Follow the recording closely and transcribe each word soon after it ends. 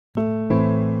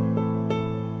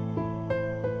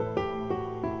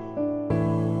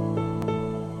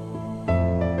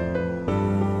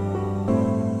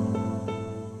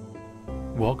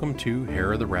welcome to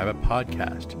Hare the Rabbit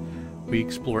podcast. We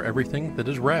explore everything that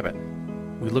is rabbit.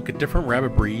 We look at different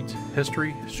rabbit breeds,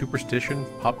 history, superstition,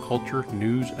 pop culture,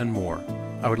 news, and more.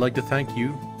 I would like to thank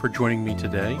you for joining me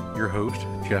today, your host,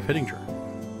 Jeff Hittinger.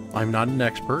 I'm not an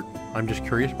expert, I'm just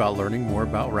curious about learning more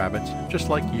about rabbits, just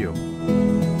like you.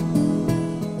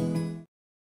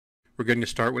 We're going to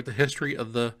start with the history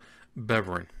of the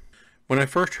Beveren. When I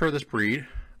first heard this breed,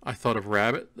 I thought of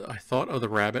the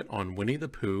rabbit on Winnie the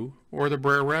Pooh or the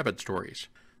Brer Rabbit stories.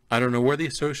 I don't know where the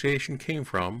association came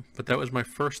from, but that was my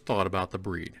first thought about the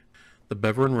breed. The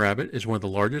Beveren rabbit is one of the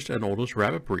largest and oldest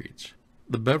rabbit breeds.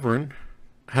 The Beveren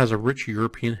has a rich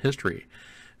European history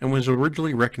and was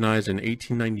originally recognized in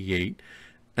 1898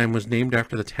 and was named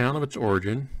after the town of its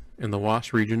origin in the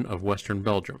Was region of western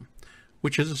Belgium,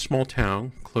 which is a small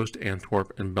town close to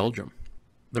Antwerp in Belgium.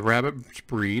 The rabbit's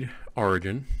breed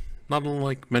origin, not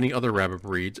unlike many other rabbit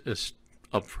breeds, is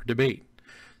up for debate.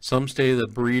 Some say the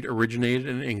breed originated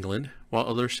in England, while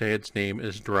others say its name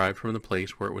is derived from the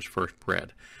place where it was first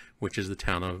bred, which is the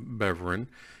town of Beveren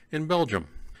in Belgium.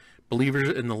 Believers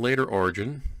in the later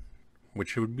origin,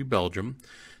 which would be Belgium,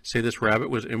 say this rabbit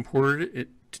was imported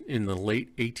in the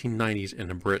late 1890s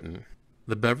into Britain.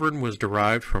 The Beveren was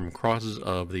derived from crosses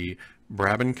of the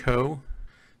Brabanco,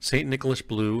 St. Nicholas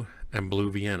Blue, and Blue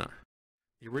Vienna.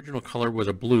 The original color was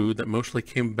a blue that mostly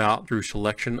came about through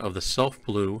selection of the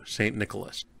self-blue St.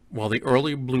 Nicholas, while the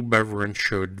early blue Beveren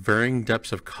showed varying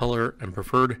depths of color and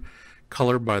preferred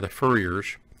color by the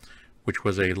furriers, which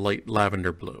was a light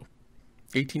lavender blue.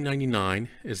 1899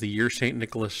 is the year St.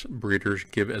 Nicholas breeders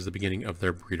give as the beginning of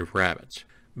their breed of rabbits.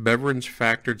 Beverens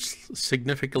factored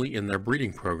significantly in their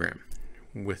breeding program,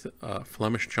 with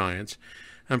Flemish Giants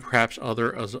and perhaps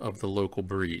others of the local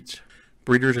breeds.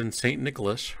 Breeders in St.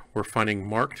 Nicholas were finding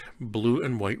marked blue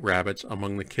and white rabbits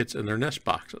among the kits in their nest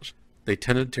boxes. They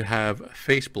tended to have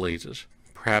face blazes,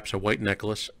 perhaps a white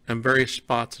necklace, and various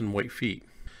spots and white feet.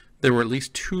 There were at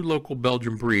least two local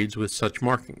Belgian breeds with such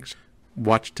markings.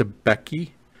 Wachtebeke,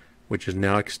 which is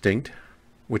now extinct,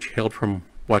 which hailed from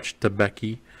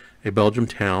Wachtebeke, a Belgian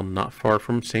town not far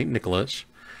from St. Nicholas.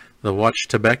 The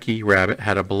Wachtebeke rabbit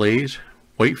had a blaze,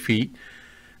 white feet,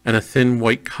 and a thin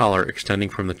white collar extending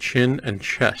from the chin and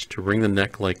chest to ring the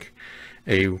neck like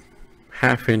a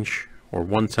half-inch or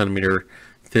 1 centimeter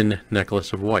thin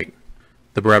necklace of white.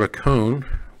 The Brabacone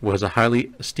was a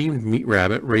highly esteemed meat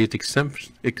rabbit raised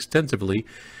extensively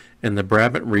in the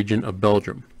Brabant region of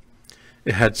Belgium.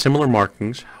 It had similar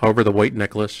markings, however the white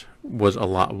necklace was a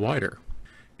lot wider.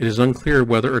 It is unclear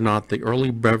whether or not the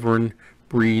early Beveren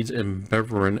breeds in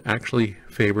Beveren actually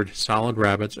favored solid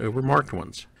rabbits over marked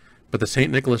ones, but the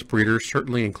St. Nicholas breeders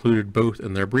certainly included both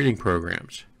in their breeding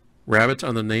programs. Rabbits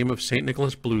on the name of St.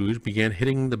 Nicholas Blues began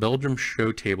hitting the Belgium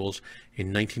show tables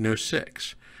in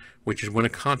 1906, which is when a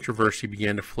controversy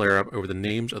began to flare up over the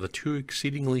names of the two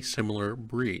exceedingly similar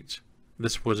breeds.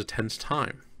 This was a tense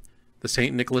time. The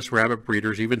St. Nicholas rabbit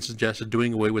breeders even suggested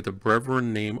doing away with the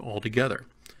Beveren name altogether.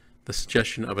 The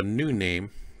suggestion of a new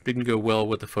name didn't go well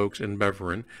with the folks in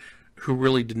Beveren, who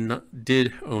really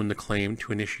did own the claim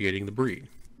to initiating the breed.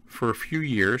 For a few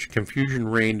years, confusion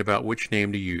reigned about which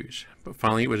name to use, but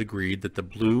finally it was agreed that the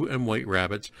blue and white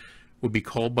rabbits would be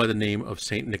called by the name of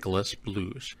St. Nicholas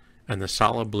Blues, and the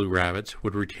solid blue rabbits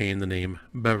would retain the name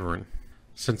Beveren.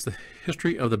 Since the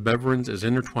history of the Beverens is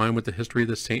intertwined with the history of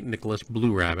the St. Nicholas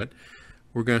Blue rabbit,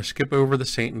 we're going to skip over the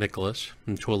St. Nicholas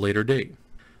until a later date.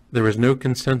 There was no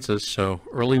consensus, so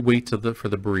early weights for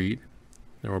the breed.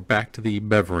 Now we're back to the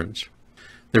Beverens.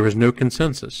 There was no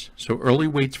consensus, so early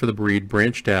weights for the breed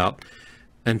branched out,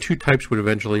 and two types would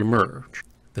eventually emerge: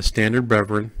 the standard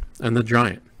Beveren and the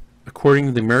giant. According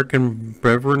to the American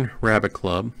Beveren Rabbit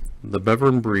Club, the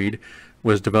Beveren breed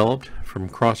was developed from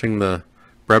crossing the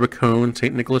Brabacone,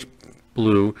 St. Nicholas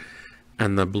Blue,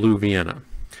 and the Blue Vienna.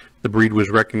 The breed was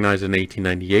recognized in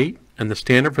 1898, and the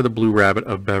standard for the blue rabbit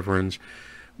of Beverens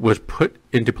was put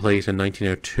into place in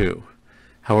 1902.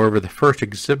 However, the first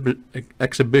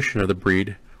exhibition of the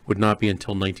breed would not be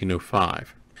until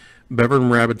 1905.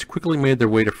 Beveren rabbits quickly made their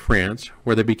way to France,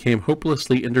 where they became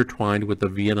hopelessly intertwined with the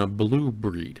Vienna Blue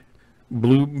breed.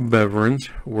 Blue Beverens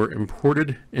were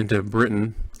imported into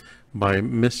Britain by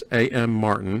Miss A. M.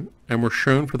 Martin and were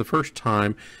shown for the first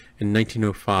time in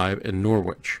 1905 in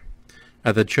Norwich.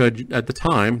 At the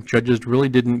time, judges really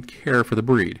didn't care for the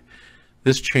breed.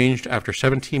 This changed after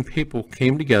 17 people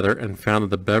came together and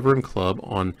founded the Beveren Club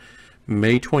on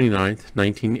May 29,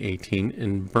 1918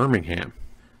 in Birmingham.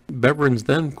 Beverens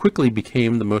then quickly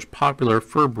became the most popular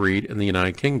fur breed in the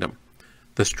United Kingdom.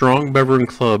 The strong Beveren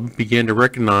Club began to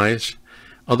recognize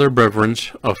other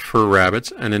Beverens of fur rabbits,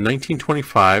 and in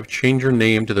 1925 changed their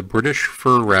name to the British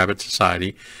Fur Rabbit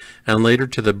Society and later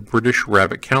to the British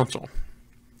Rabbit Council.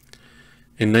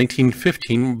 In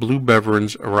 1915, blue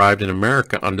Beverens arrived in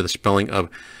America under the spelling of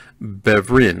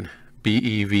Beveren,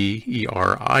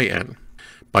 Beverin.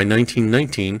 By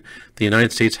 1919, the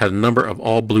United States had a number of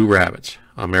all blue rabbits: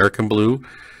 American blue,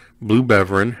 blue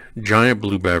Beveren, giant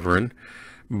blue Beveren,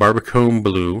 barbicombe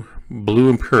blue, blue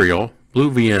imperial,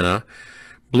 blue Vienna,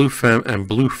 blue femme, and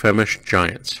blue Flemish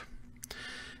giants.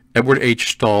 Edward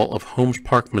H. Stall of Holmes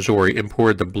Park, Missouri,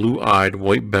 imported the blue-eyed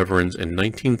white Beverens in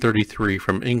 1933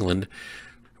 from England,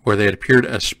 where they had appeared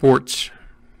as sports,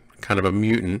 kind of a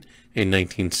mutant, in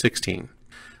 1916.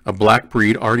 A black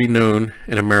breed already known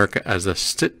in America as the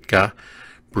Sitka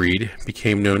breed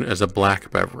became known as a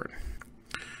black Beveren.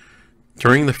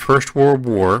 During the First World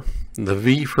War, the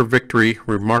V for victory,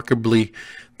 remarkably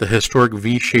the historic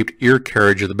V-shaped ear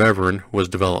carriage of the Beveren, was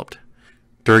developed.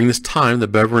 During this time, the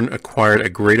Beveren acquired a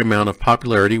great amount of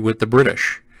popularity with the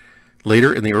British.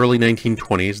 Later, in the early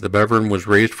 1920s, the Beveren was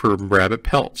raised for rabbit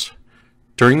pelts.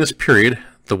 During this period,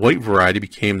 the white variety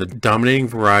became the dominating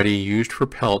variety used for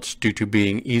pelts due to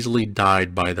being easily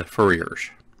dyed by the furriers.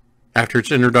 After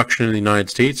its introduction in the United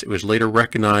States, it was later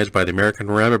recognized by the American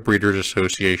Rabbit Breeders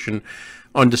Association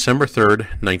on December 3,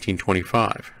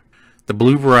 1925. The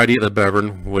blue variety of the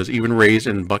Beveren was even raised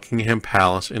in Buckingham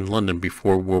Palace in London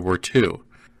before World War II.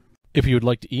 If you would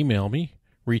like to email me,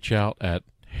 reach out at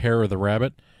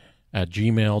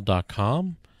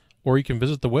hareoftherabbit@gmail.com, or you can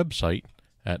visit the website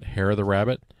at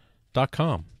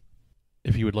hareoftherabbit.com.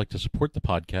 If you would like to support the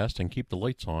podcast and keep the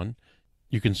lights on,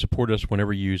 you can support us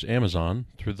whenever you use Amazon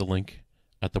through the link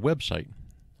at the website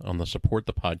on the Support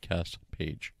the Podcast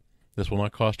page. This will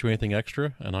not cost you anything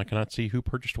extra, and I cannot see who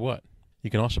purchased what. You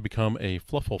can also become a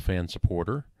Fluffle fan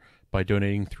supporter by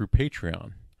donating through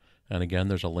Patreon. And again,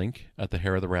 there's a link at the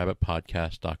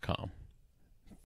hareoftherabbitpodcast.com.